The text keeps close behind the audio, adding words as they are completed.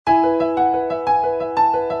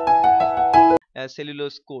a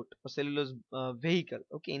cellulose coat or cellulose vehicle,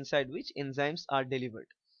 okay, inside which enzymes are delivered.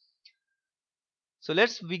 So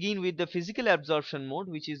let's begin with the physical absorption mode,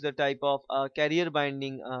 which is the type of carrier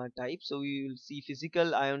binding type. So we will see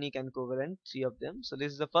physical, ionic and covalent, three of them. So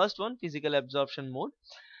this is the first one, physical absorption mode.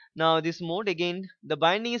 Now this mode, again, the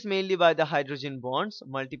binding is mainly by the hydrogen bonds,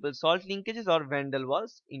 multiple salt linkages or van der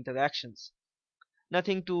Waals interactions.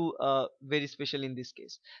 Nothing too very special in this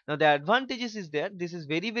case. Now the advantages is that this is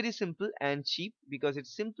very simple and cheap, because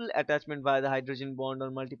it's simple attachment via the hydrogen bond or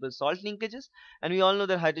multiple salt linkages, and we all know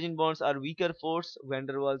that hydrogen bonds are weaker force, van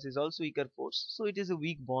der Waals is also weaker force, so it is a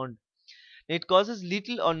weak bond. It causes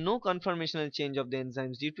little or no conformational change of the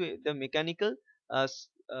enzymes due to the mechanical uh, s-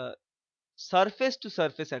 uh, surface to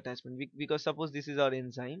surface attachment. Because suppose this is our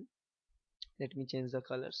enzyme, let me change the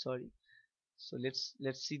color, sorry. So let's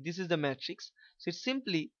see, this is the matrix. So it's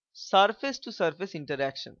simply surface to surface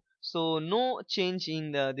interaction, so no change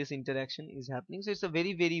in this interaction is happening. So it's a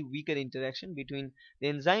very weaker interaction between the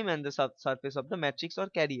enzyme and the surface of the matrix or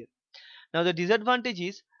carrier. Now the disadvantage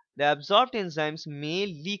is the absorbed enzymes may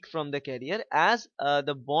leak from the carrier, as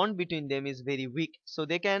the bond between them is very weak, so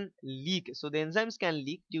they can leak. So the enzymes can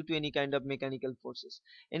leak due to any kind of mechanical forces.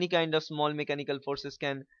 Any kind of small mechanical forces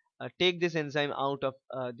can take this enzyme out of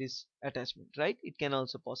this attachment, right? It can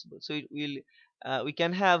also possible. So it will we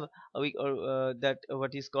can have that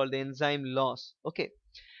what is called the enzyme loss. Okay.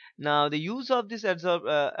 Now the use of this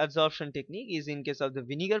adsorption technique is in case of the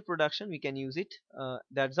vinegar production. We can use it,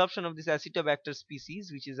 the adsorption of this acetobacter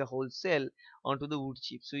species, which is a whole cell, onto the wood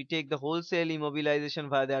chip. So we take the whole cell immobilization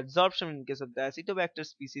via the adsorption in case of the acetobacter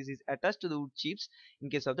species is attached to the wood chips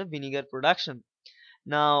in case of the vinegar production.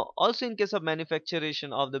 Now also in case of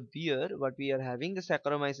manufacturation of the beer, what we are having, the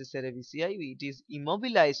Saccharomyces cerevisiae, it is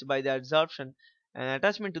immobilized by the adsorption and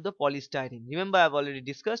attachment to the polystyrene. Remember, I have already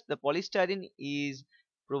discussed the polystyrene is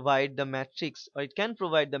provide the matrix, or it can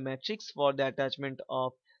provide the matrix for the attachment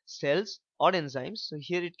of cells or enzymes. So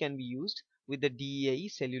here it can be used with the DAE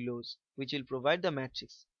cellulose, which will provide the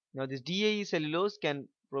matrix. Now this DAE cellulose can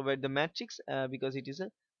provide the matrix because it is a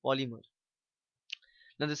polymer.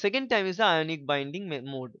 Now the second time is the ionic binding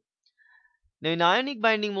mode. Now in ionic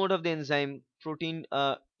binding mode of the enzyme, protein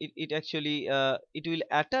it actually it will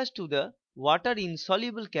attach to the water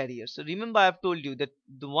insoluble carrier. So remember, I have told you that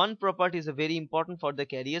the one property is very important for the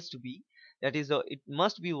carriers to be, that is it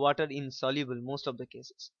must be water insoluble most of the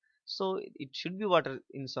cases. So it should be water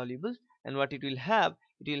insoluble, and what it will have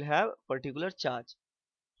particular charge.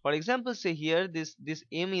 For example, say here this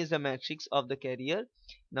M is the matrix of the carrier.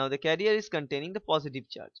 Now the carrier is containing the positive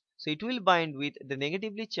charge, so it will bind with the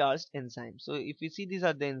negatively charged enzyme. So if you see, these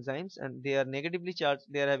are the enzymes and they are negatively charged,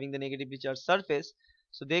 they are having the negatively charged surface,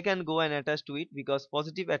 so they can go and attach to it because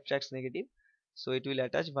positive attracts negative, so it will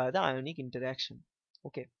attach via the ionic interaction.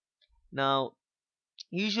 Okay. Now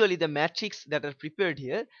usually the matrix that are prepared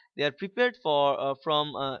here, they are prepared for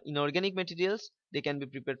from inorganic materials, they can be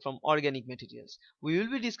prepared from organic materials. We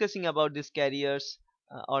will be discussing about these carriers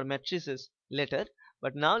or matrices later,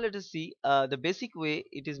 but now let us see the basic way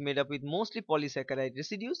it is made up with mostly polysaccharide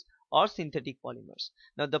residues or synthetic polymers.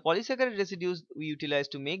 Now the polysaccharide residues we utilize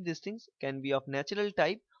to make these things can be of natural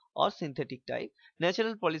type or synthetic type.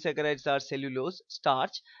 Natural polysaccharides are cellulose,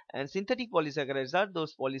 starch, and synthetic polysaccharides are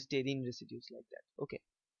those polystyrene residues like that. Okay.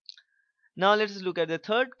 Now let us look at the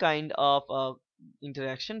third kind of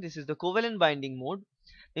interaction. This is the covalent binding mode.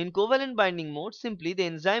 In covalent binding mode, simply the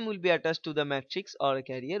enzyme will be attached to the matrix or a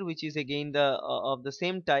carrier, which is again the of the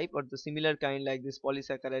same type or the similar kind like this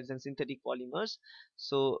polysaccharides and synthetic polymers.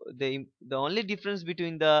 So the only difference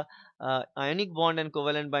between the ionic bond and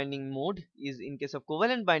covalent binding mode is, in case of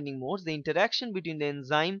covalent binding modes, the interaction between the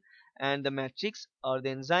enzyme and the matrix, or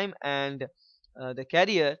the enzyme and the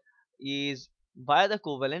carrier, is via the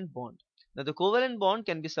covalent bond. Now the covalent bond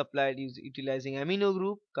can be supplied utilizing amino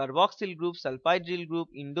group, carboxyl group, sulfhydryl group,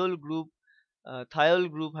 indole group, thiol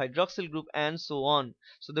group, hydroxyl group, and so on.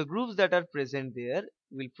 So the groups that are present there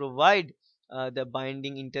will provide the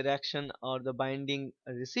binding interaction or the binding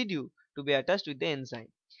residue to be attached with the enzyme.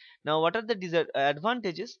 Now what are the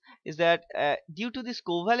advantages is that due to this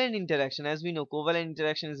covalent interaction, as we know covalent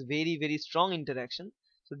interaction is very strong interaction.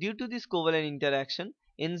 So due to this covalent interaction,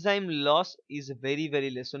 enzyme loss is very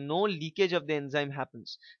less, so no leakage of the enzyme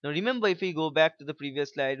happens. Now remember, if we go back to the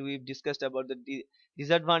previous slide, we've discussed about the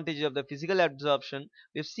disadvantage of the physical absorption.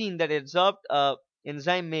 We've seen that absorbed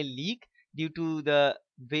enzyme may leak due to the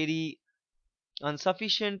very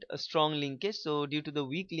insufficient strong linkage, so due to the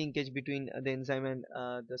weak linkage between the enzyme and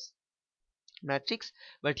the matrix.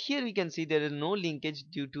 But here we can see there is no linkage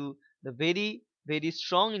due to the very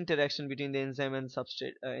strong interaction between the enzyme and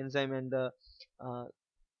substrate, enzyme and the uh,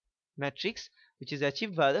 matrix, which is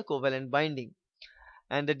achieved via the covalent binding.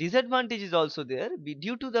 And the disadvantage is also there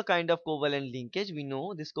due to the kind of covalent linkage. We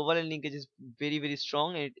know this covalent linkage is very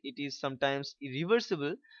strong, and it is sometimes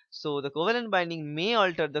irreversible. So the covalent binding may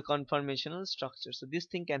alter the conformational structure. So this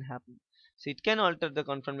thing can happen. So it can alter the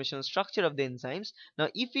conformational structure of the enzymes. Now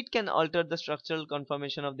if it can alter the structural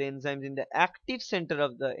conformation of the enzymes in the active center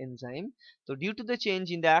of the enzyme, so due to the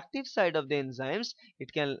change in the active side of the enzymes,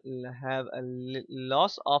 it can have a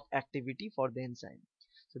loss of activity for the enzyme.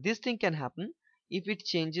 So this thing can happen if it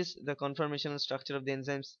changes the conformational structure of the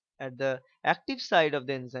enzymes at the active side of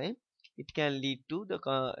the enzyme. It can lead to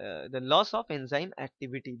the loss of enzyme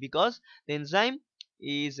activity, because the enzyme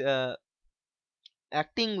is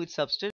acting with substrate